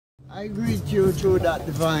I greet you through that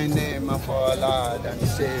divine name of our Lord and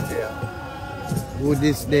Savior, who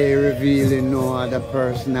this day revealing no other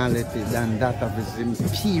personality than that of His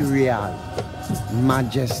Imperial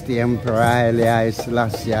Majesty Emperor Haile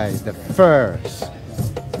Selassie the First,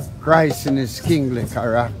 Christ in His kingly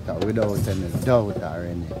character without any doubt or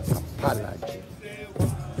any apology.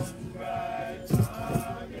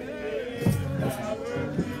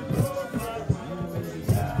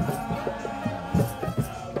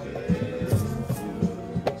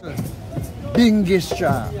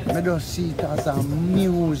 Binghistra, I don't see it as a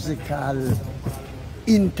musical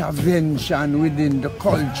intervention within the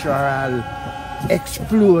cultural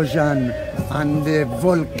explosion and the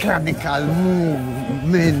volcanical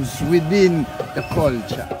movements within the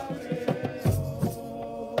culture.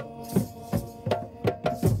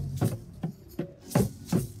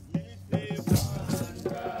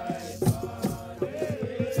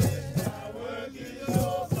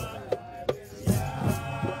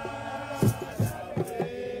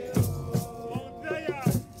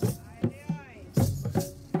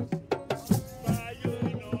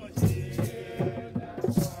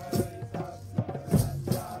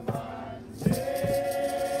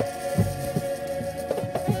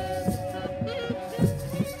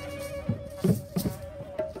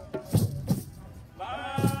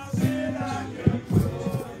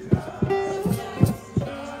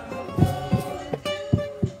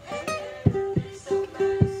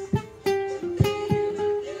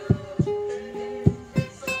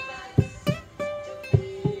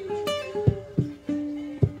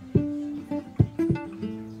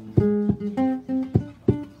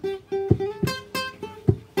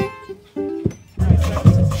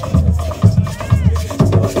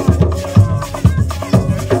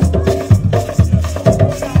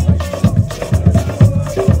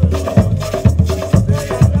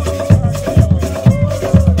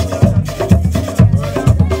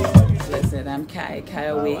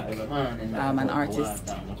 I'm an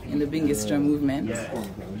artist in the Binghistra movement,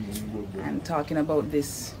 and talking about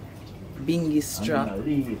this Binghistra,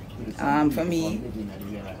 for me,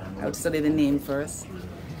 I would study the name first,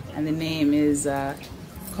 and the name is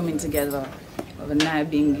coming together of a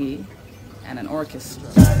Nyabingi and an orchestra.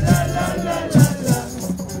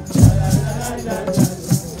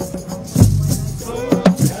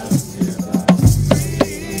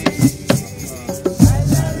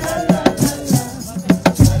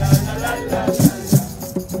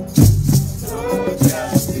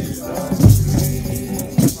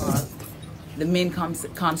 The main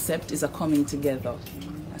concept is a coming together.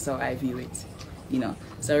 That's how I view it, you know.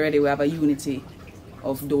 So already we have a unity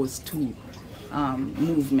of those two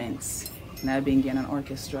movements, Nyabingi and an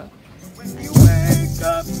orchestra. When you wake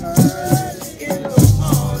up early in the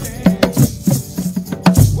morning,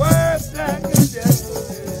 work like a devil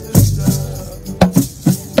is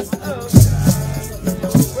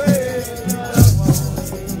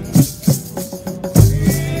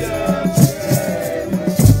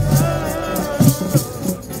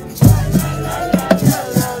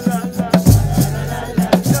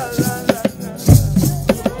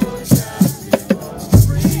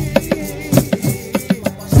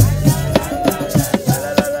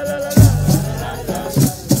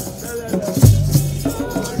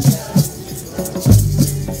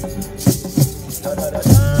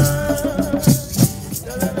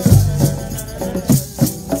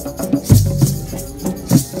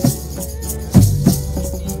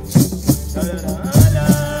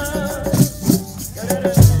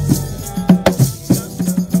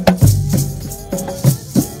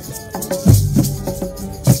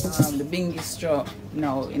the Binghistra,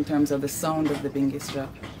 now in terms of the sound of the Binghistra,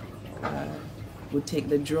 would take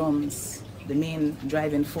the drums, the main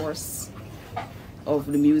driving force of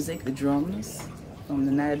the music, the drums from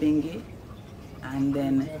the Nyabingi, and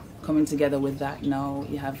then coming together with that now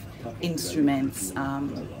you have instruments,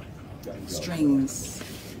 strings,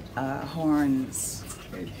 horns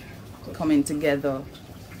coming together,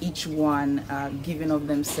 each one giving of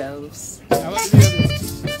themselves.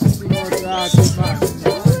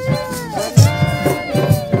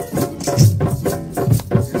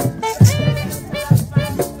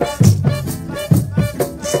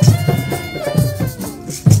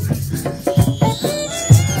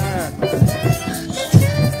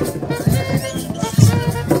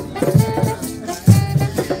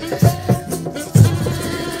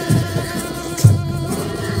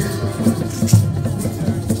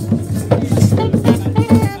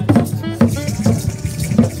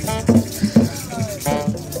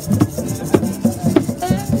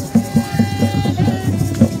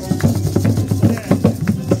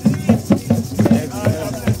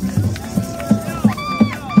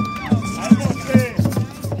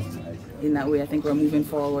 in that way, I think we're moving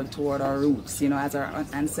forward toward our roots, you know, as our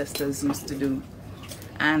ancestors used to do.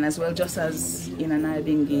 And as well, just as in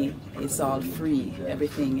Nyabingi, it's all free.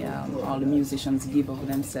 Everything, all the musicians give of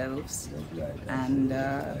themselves, and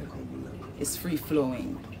it's free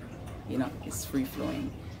flowing. You know, it's free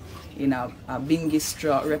flowing. In a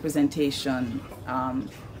Binghistra representation,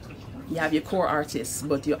 you have your core artists,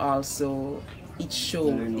 but you also, each show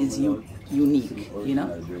is unique, you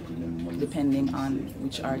know, depending on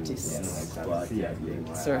which artists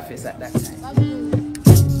surface at that time.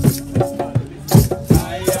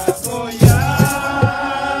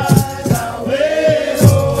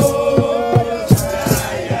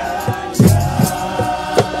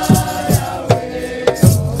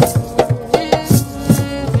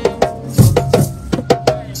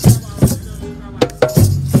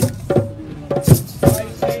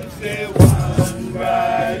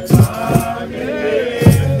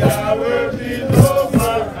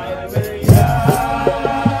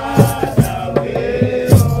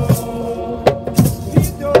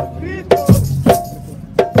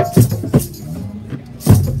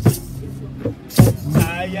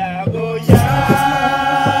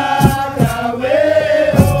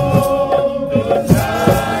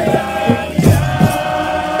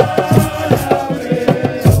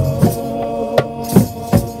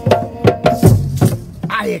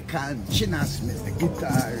 The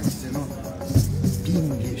guitars, you know,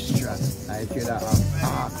 Binghistra, like you have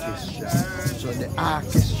orchestra. So the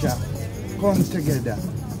orchestra come together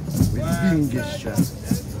with Binghistra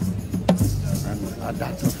and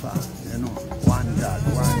that's a fact, you know, one God,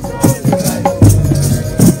 one God.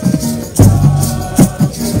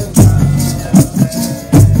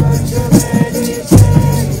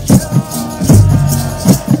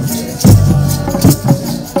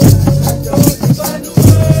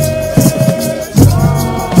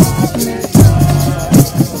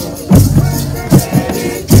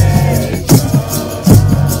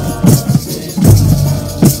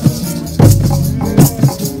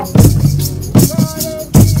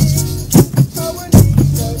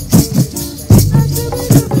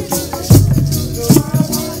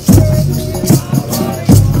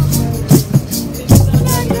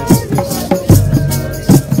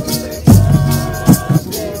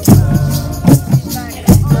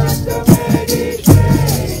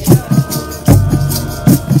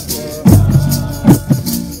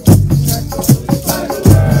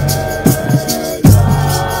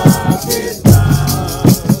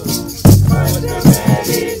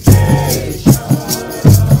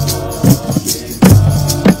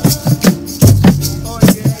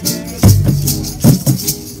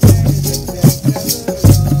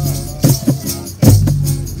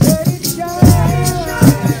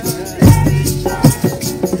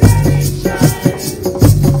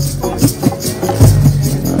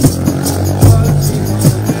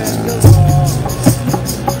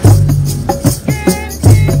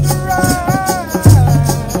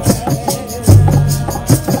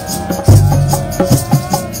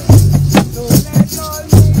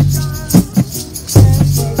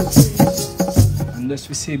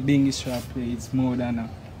 We say Binghistra play, it's more than a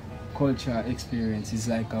cultural experience, it's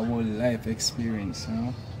like a whole life experience, you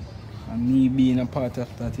know. And me being a part of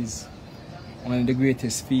that is one of the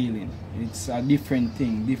greatest feeling. It's a different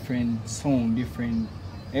thing, different sound, different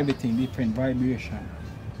everything, different vibration.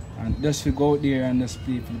 And just to go out there and just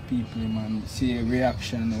play for the people, man, see a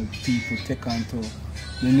reaction of people take on to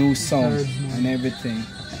the new sound and everything.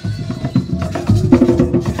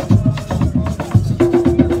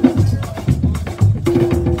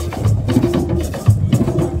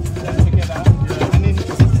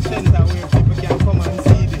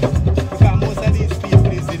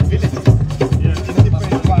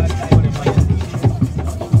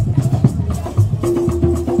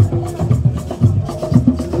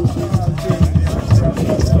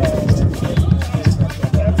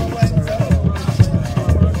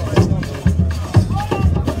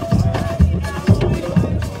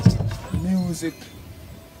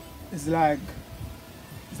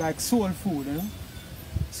 It's like soul food, you know?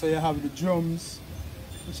 So you have the drums,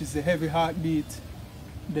 which is the heavy heartbeat.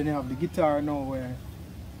 Then you have the guitar now where you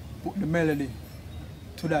put the melody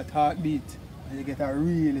to that heartbeat and you get a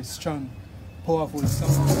really strong, powerful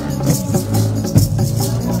sound.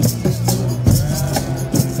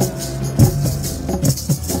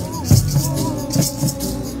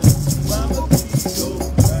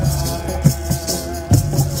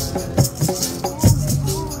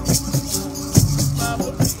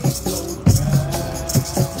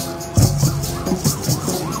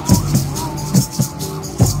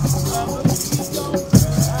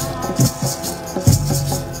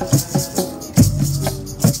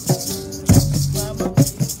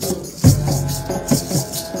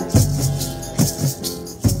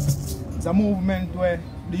 moment where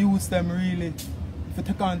the youth them really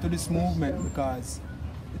take on to this movement, because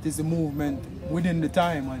it is a movement within the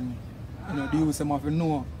time, and you know the youth them have to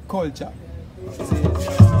know culture.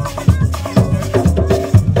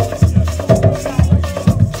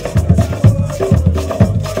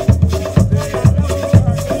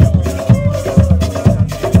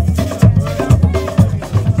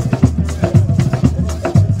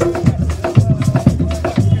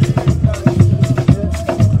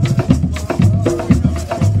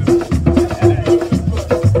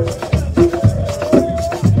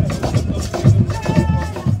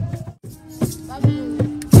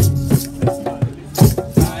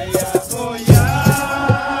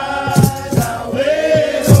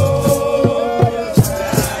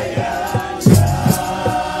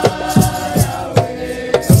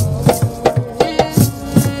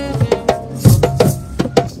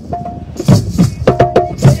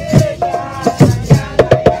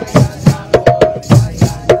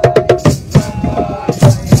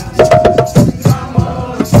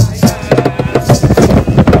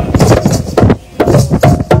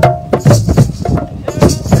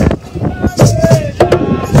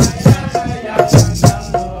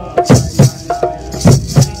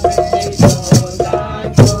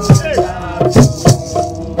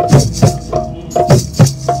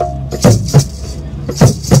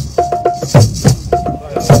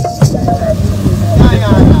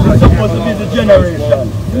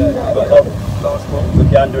 We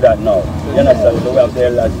can't do that now. You understand? So we have the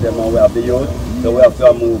elders them and we have the youth, so we have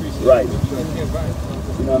to move right. You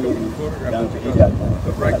know what I mean? You can't forget that.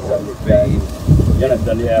 You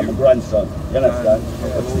understand? Yeah, my grandson. You understand?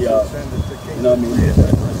 Let's see how, you know what I mean?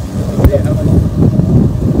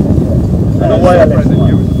 And a wireless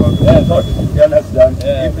man. Yeah, so, you understand?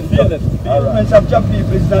 Even the movements of Jah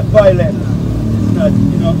people is not violent. It's not,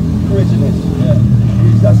 you know, craziness.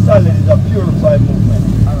 It's a solid, it's a purified movement.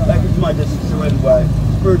 Like His Majesty said, by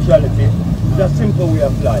spirituality is a simple way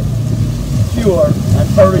of life. Pure and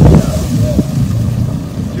original.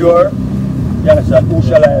 Pure, you understand? Who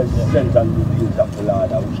shall I send and do the deeds of the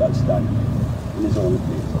Lord, and who shall stand in His own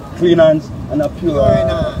place? Clean hands and a pure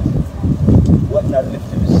what not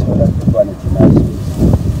lifted the soul and the vanity and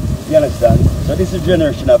soul. You understand? So this is a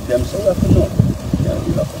generation of them, so we have to know. Yeah,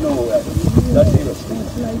 we have to know that's it.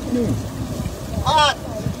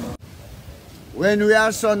 When we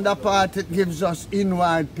are Sunday apart, it gives us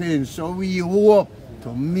inward pain. So we hope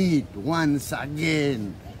to meet once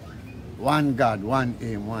again. One God, one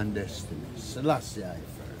aim, one destiny. Selassie.